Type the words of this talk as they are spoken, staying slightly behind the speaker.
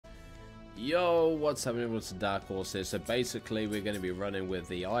Yo, what's happening with the TheDarkHorsex? So basically we're going to be running with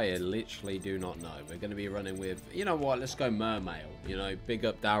the, I literally do not know. We're going to be running with, you know what, let's go Mermail. You know, big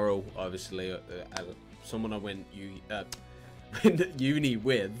up Daryl, obviously, someone I went uni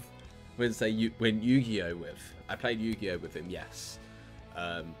with. I wouldn't say went Yu-Gi-Oh with. I played Yu-Gi-Oh with him, yes.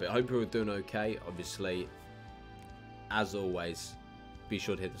 But I hope you're all doing okay. Obviously, as always, be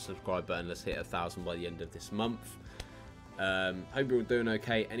sure to hit the subscribe button. Let's hit 1,000 by the end of this month. Hope you're all doing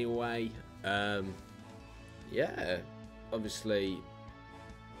okay anyway. Yeah, obviously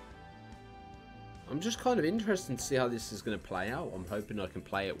I'm just kind of interested to see how this is going to play out. I'm hoping I can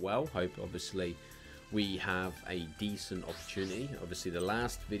play it well. Hope obviously we have a decent opportunity. Obviously the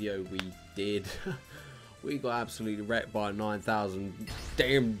last video we did we got absolutely wrecked by a 9,000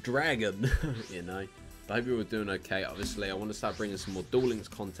 damn dragon. You know, I hope you're all doing okay. Obviously I want to start bringing some more Duel Links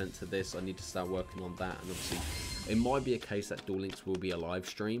content to this. I need to start working on that, and obviously it might be a case that Duel Links will be a live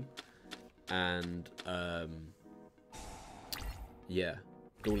stream, and yeah,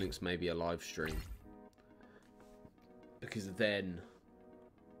 Duel Links may be a live stream, because then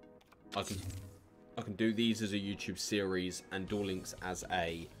I can do these as a YouTube series and Duel Links as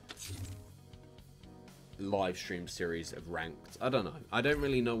a live stream series of ranked. I don't know. I don't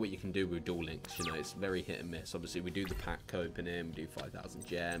really know what you can do with Duel Links. You know, it's very hit and miss. Obviously, we do the pack opening, we do 5,000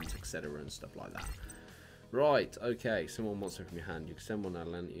 gems, etc., and stuff like that. Right, okay, someone wants it from your hand. You can send one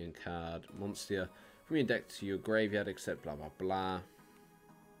Atlantean card, monster, from your deck to your graveyard, except blah, blah, blah.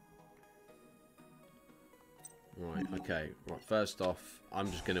 Right, okay. Right, first off, I'm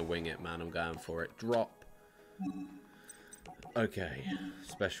just going to wing it, man. I'm going for it. Drop. Okay,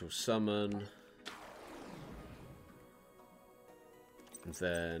 special summon. And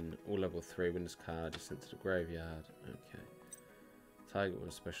then, all level 3, win this card is sent to the graveyard. Okay. Target with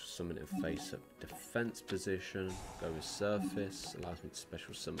a special summon in face-up defense position. Go with surface. Allows me to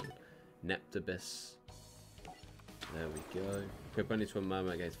special summon Neptibus. There we go. Equip only to a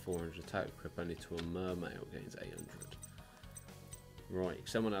Mermail against 400 attack. Equip only to a Mermail against 800. Right.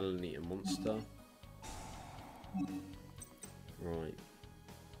 Summon Atlantean monster. Right.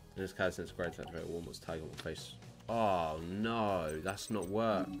 In this card, since great activate one was target will face. Oh no, that's not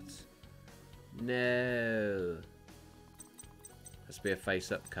worked. No. Let's be a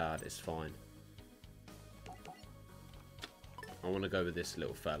face-up card, it's fine. I want to go with this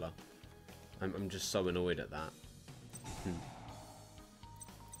little fella. I'm just so annoyed at that.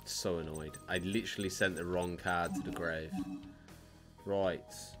 So annoyed. I literally sent the wrong card to the grave. Right.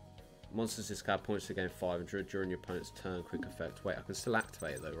 Monsters this card points to gain 500 during your opponent's turn. Quick effect. Wait, I can still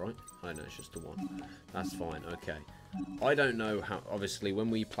activate it though, right? I know, it's just a 1. That's fine, okay. I don't know how... Obviously, when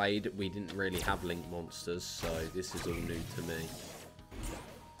we played, we didn't really have link monsters, so this is all new to me.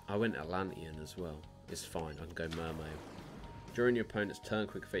 I went Atlantean as well. It's fine. I can go Mermail. During your opponent's turn,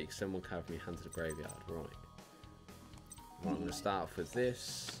 quick effect, you can send one card from your hand to the graveyard. Right. I'm going to start off with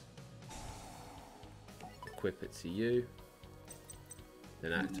this. Equip it to you.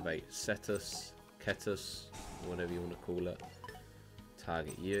 Then activate Cetus, Ketus, or whatever you want to call it.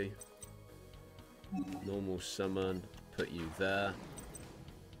 Target you. Normal summon. Put you there.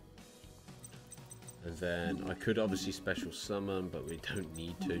 And then I could obviously special summon, but we don't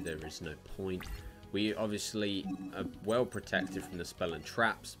need to. There is no point. We obviously are well protected from the spell and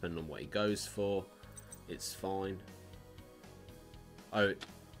traps, depending on what he goes for. It's fine. Oh,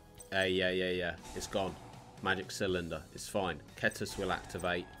 yeah. It's gone. Magic Cylinder. It's fine. Ketus will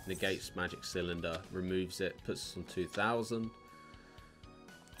activate, negates Magic Cylinder, removes it, puts us on 2,000.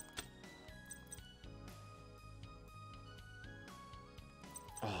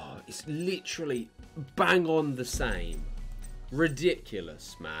 Oh, it's literally bang on the same.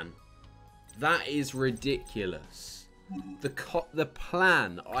 Ridiculous, man. That is ridiculous. The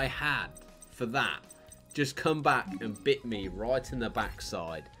plan I had for that just come back and bit me right in the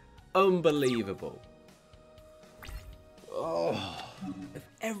backside. Unbelievable. Oh, if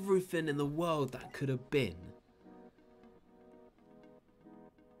everything in the world that could have been.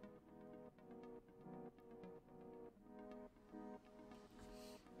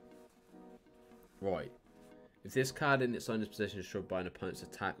 Right. If this card in its owner's possession is destroyed by an opponent's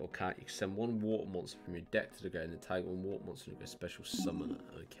attack or card, you can send one water monster from your deck to the grave and then tag one water monster to go special summoner.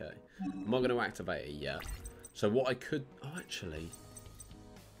 Okay. I'm not going to activate it yet. So what I could... Oh, actually...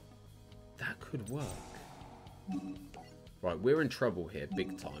 That could work. Right, we're in trouble here,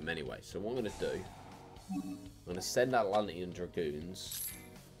 big time anyway. So what I'm going to do... I'm going to send Atlantean Dragoons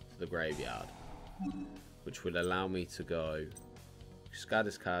to the graveyard. Which will allow me to go... Discard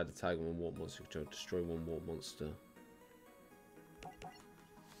this card, tag one water monster, destroy one water monster.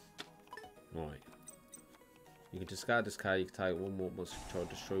 Right. You can discard this card. You can take one more monster control,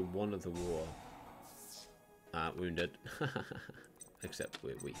 destroy one of the water. Wounded. Except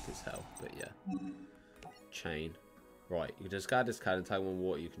we're weak as hell, but yeah. Chain. Right, you can discard this card and take one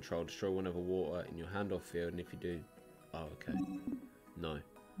water you control, destroy one of the water in your hand or field, and if you do... Oh, okay. No.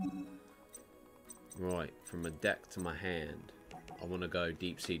 Right, from a deck to my hand, I want to go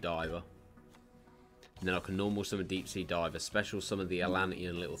Deep Sea Diver. And then I can normal summon Deep Sea Diver, special summon the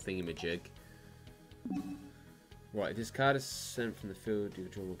Atlantean little thingamajig. Right, if this card is sent from the field, you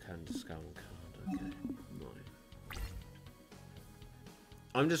can draw one card and discard one card. Okay, no.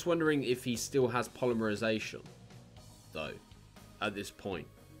 I'm just wondering if he still has polymerization, though, at this point.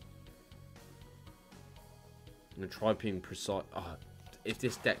 I'm going to try being precise. Oh, if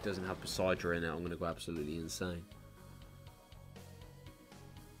this deck doesn't have Poseidon in it, I'm going to go absolutely insane.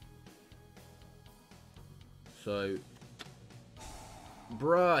 So,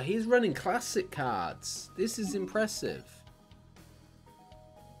 bruh, he's running classic cards. This is impressive.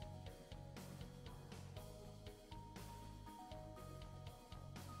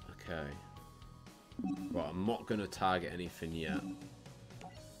 Okay. Right, I'm not going to target anything yet.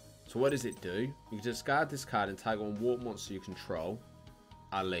 So what does it do? You can discard this card and tag on water monster you control.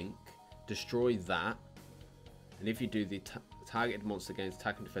 A link. Destroy that. And if you do, the targeted monster gains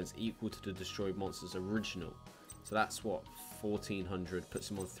attack and defense equal to the destroyed monster's original. So that's what? 1400. Puts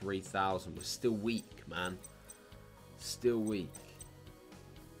him on 3000. We're still weak, man. Still weak.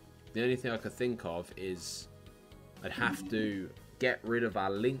 The only thing I could think of is I'd have to get rid of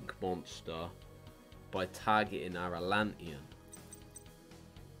our link monster by targeting our Atlantean.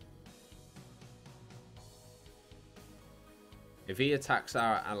 If he attacks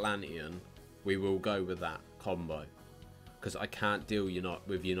our Atlantean, we will go with that combo. Because I can't deal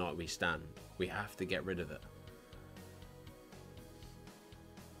with Unite We Stand. We have to get rid of it.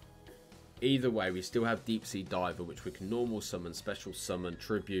 Either way, we still have Deep Sea Diver, which we can normal summon, special summon,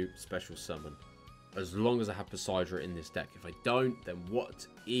 tribute, special summon. As long as I have Poseidon in this deck. If I don't, then what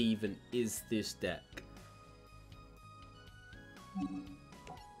even is this deck?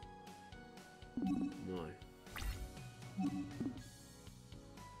 No.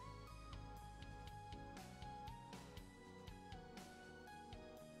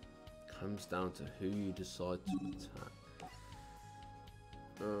 Comes down to who you decide to attack.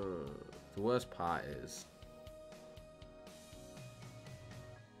 The worst part is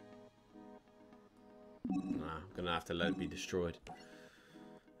nah, I'm gonna have to let it be destroyed.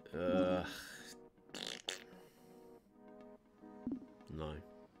 No.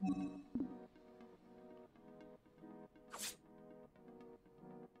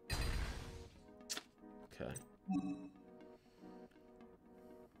 Okay.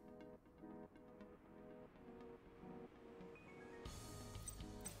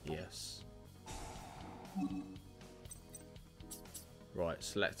 Yes. Right,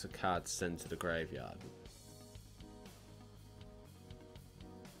 select a card to send to the graveyard.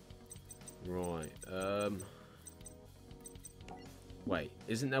 Right, wait,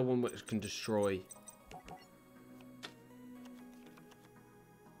 isn't there one which can destroy?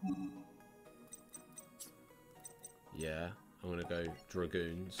 Yeah, I'm gonna go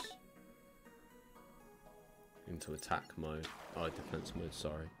Dragoons into attack mode. Oh, defense mode,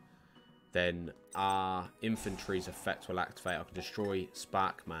 sorry. Then our infantry's effect will activate. I can destroy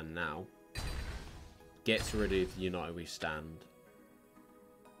Sparkman now. Gets rid of United We Stand.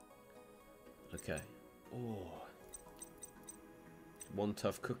 Okay. Oh. One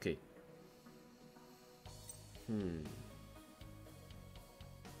tough cookie. Don't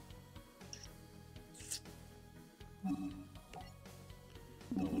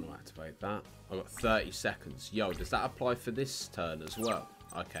want to activate that. I've got 30 seconds. Yo, does that apply for this turn as well?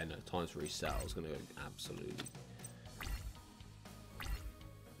 Okay, no, time's reset. I was going to go absolutely...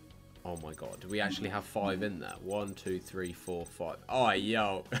 Oh my god, do we actually have 5 in there? 1, 2, 3, 4, 5. Oh,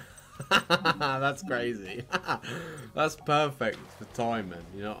 yo. That's crazy. That's perfect for timing,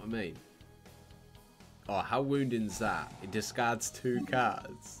 you know what I mean? Oh, how wounding's that? It discards 2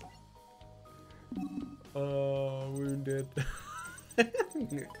 cards. Oh, wounded.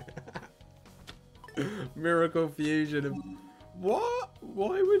 Miracle Fusion. What?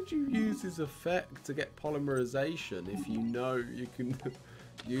 Why would you use his effect to get polymerization if you know you can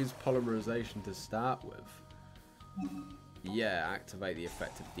use polymerization to start with? Yeah, activate the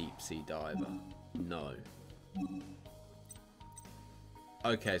effect of Deep Sea Diver. No.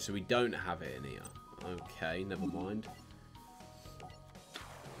 Okay, so we don't have it in here. Okay, never mind.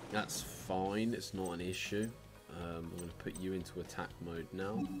 That's fine. It's not an issue. I'm going to put you into attack mode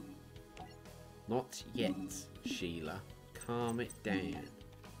now. Not yet, Sheila. Calm it down.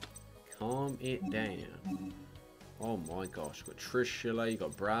 Calm it down. Oh my gosh. Got Trishula, you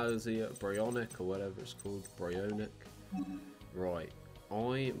got Bryonic or whatever it's called. Bryonic. Right. I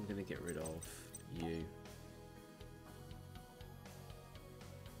am going to get rid of you.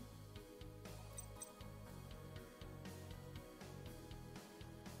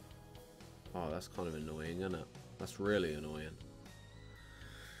 Oh, that's kind of annoying, isn't it? That's really annoying.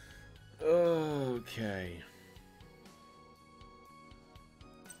 Okay.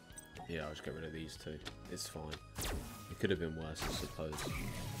 Yeah, I'll just get rid of these two. It's fine. It could have been worse, I suppose.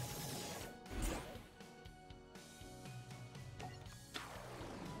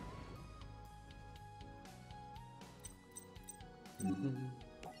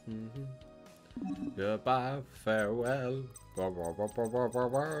 Goodbye, farewell.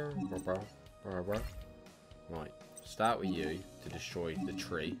 Right, start with you to destroy the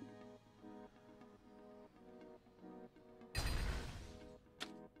tree.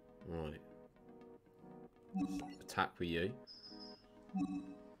 Right. Attack with you.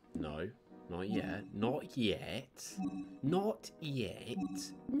 No, not yet. Not yet. Not yet.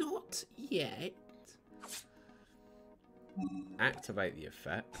 Not yet. Activate the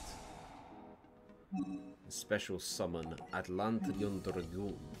effect. Special summon Atlantean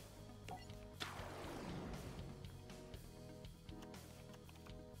Dragoon.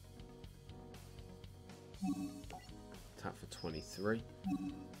 Attack for 23.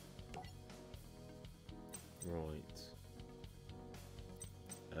 Right.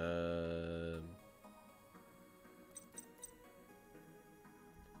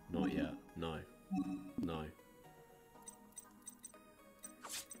 Not yet. No. No.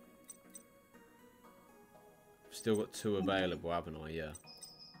 Still got 2 available, haven't I? Yeah.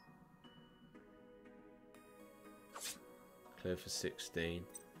 Clear for 16.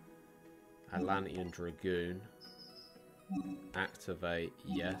 Atlantean Dragoon. Activate,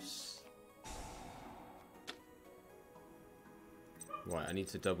 yes. Right, I need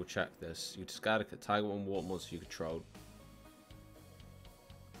to double check this. You discard a target 1 water monster you control.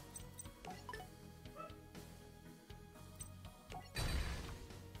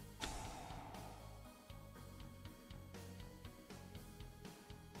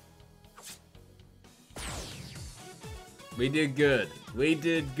 We did good. We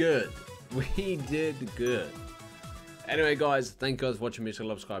did good. We did good. Anyway, guys, thank you guys for watching. Make sure to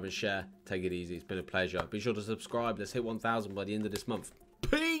love, subscribe, and share. Take it easy. It's been a pleasure. Be sure to subscribe. Let's hit 1,000 by the end of this month.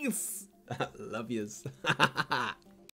 Peace. Love yous.